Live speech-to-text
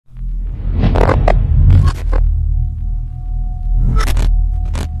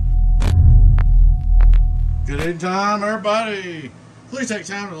Trading time, everybody. Please take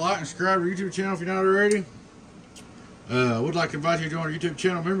time to like and subscribe to our YouTube channel if you're not already. Would like to invite you to join our YouTube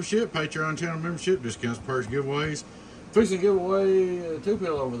channel membership, Patreon channel membership, discounts, perks, giveaways. Fixing to give away a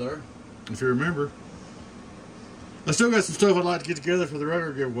 2-pill over there, if you remember. I still got some stuff I'd like to get together for the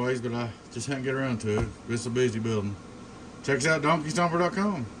regular giveaways, but I just haven't get around to it. It's a busy building. Check us out,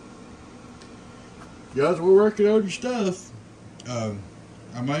 Stomper.com. Guys, we're working on your stuff. I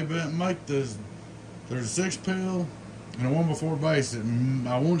may make this. There's a 6-pill and a 1 before base that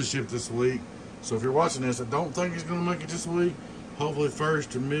I wanted to ship this week. So if you're watching this, I don't think it's going to make it this week. Hopefully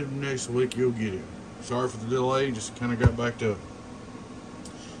first to mid next week you'll get it. Sorry for the delay, just kind of got backed up.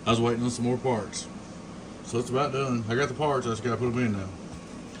 I was waiting on some more parts. So it's about done. I got the parts, I just got to put them in now.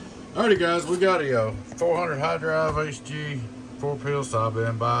 Alrighty guys, we got a 400HD-HG-4Pill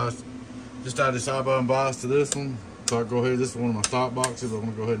sideband bias. Just added sideband bias to this one. So I'll go ahead, this is one of my stock boxes. I'm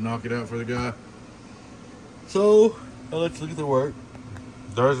going to go ahead and knock it out for the guy. So, let's look at the work.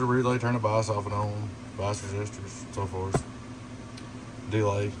 There's a relay, turn the bias off and on, bias resistors, so forth.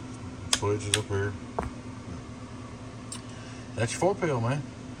 Delay, switches up here. That's your 4-pill, man.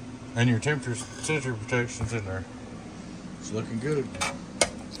 And your temperature sensor protection's in there. It's looking good.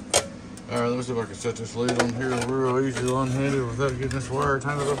 Alright, let me see if I can set this lid on here real easy, one-handed, without getting this wire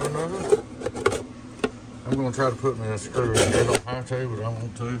tangled up in there. I'm going to try to put me a screw in there. I don't have to, but I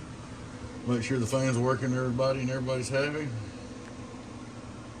want to. Make sure the fan's working, everybody, and everybody's happy.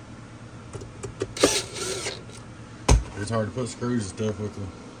 It's hard to put screws and stuff with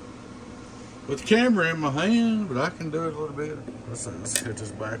the camera in my hand, but I can do it a little bit. Let's hit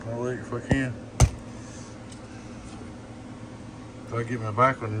this back one leg if I can. If I get my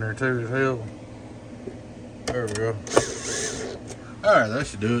back one in there too, as hell. There we go. Alright, that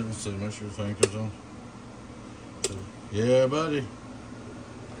should do it. Let's see, make sure the thing comes on. So, yeah, buddy.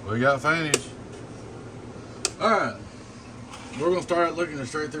 We got fannies. Alright. We're going to start looking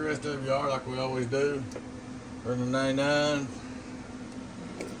straight through SWR like we always do. Running 99.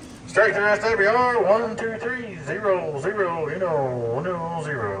 Straight through SWR. 1, 2, 3, 0, 0,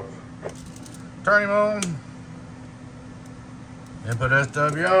 0. Turn him on. Input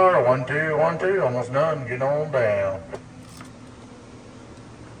SWR. 1, 2, 1, 2. Almost done. Get on down.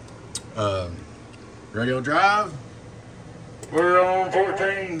 Radio drive. We're on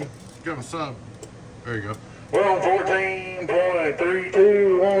 14. Got my sub. There you go. We're on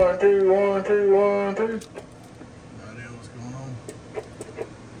 14.32. 1, 2, 1, 2, 1, 2. No idea what's going on.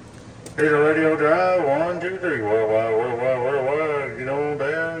 Here's a radio drive. 1, 2, 3. Worldwide, worldwide, worldwide. Get on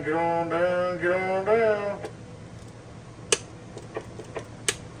down, get on down, get on down.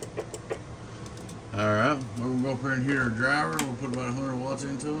 Alright, we're going to go up here and hit our driver. We'll put about 100 watts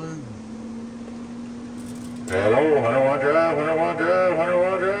into it. Hello, 100 watt drive, 100 watt drive, 100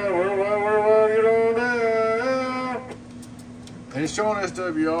 watt drive, worldwide, get on down. And it's showing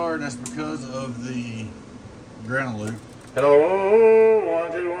SWR, and that's because of the ground loop. Hello,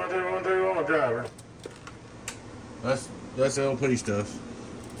 1, 2, 1, 2, 1, 2 on the driver. That's LP stuff.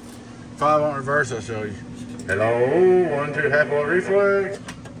 5 on reverse, I'll show you. Hello, 1, 2, half watt reflex.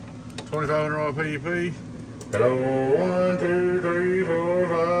 2500 watt PUP. Hello, 1, 2, 3, 4,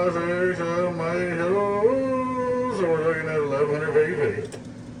 5, 6, 7, 8, hello. So we're looking at 1100 pp.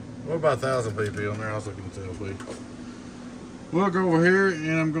 What about 1000 pp on there? I was looking at LP. We'll go over here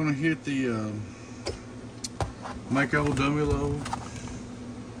and I'm going to hit the make old dummy low.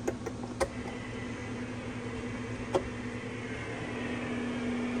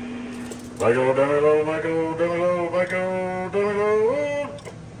 Make old dummy low, make old dummy low, make old dummy low.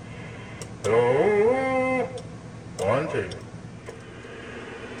 Hello, 1, 2.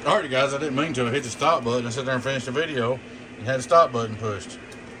 Alright guys, I didn't mean to. I hit the stop button. I sat there and finished the video and had the stop button pushed.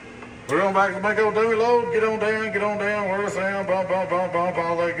 We're going back to make old dummy load. Get on down, where the sound, bump, bump, bump, bump,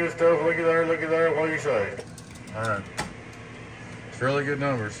 all that good stuff. Look at there, what do you say? Alright. It's really good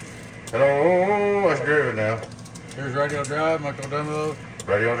numbers. Hello, that's driven now. Here's radio drive, make old dummy load.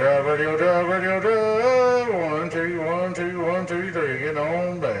 Radio drive, radio drive, radio drive. 1, 2, 1, 2, 1, 2, 3. Get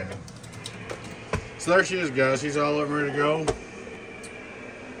on down. So there she is, guys. She's all up ready to go.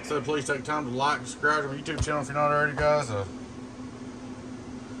 So please take time to like and subscribe to my YouTube channel if you're not already, guys.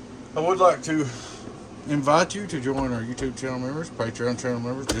 I would like to invite you to join our YouTube channel members, Patreon channel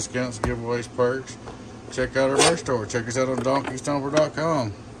members, discounts, giveaways, perks. Check out our merch store. Check us out on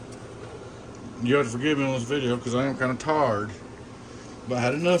Stomper.com. You have to forgive me on this video because I am kind of tired, but I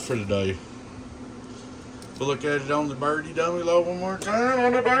had enough for today. We'll look at it on the birdie dummy low one more time.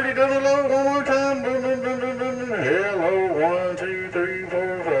 On the birdie dummy low one more time. Dun, dun, dun, dun, dun, dun. Hello, 1, 2, 3,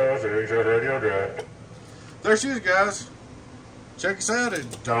 4, 5, 6. Radio drive. There she is, guys. check us out at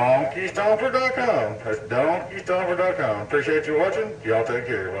donkeystomper.com. That's donkeystomper.com. Appreciate you watching. Y'all take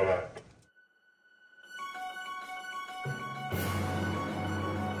care. Bye-bye.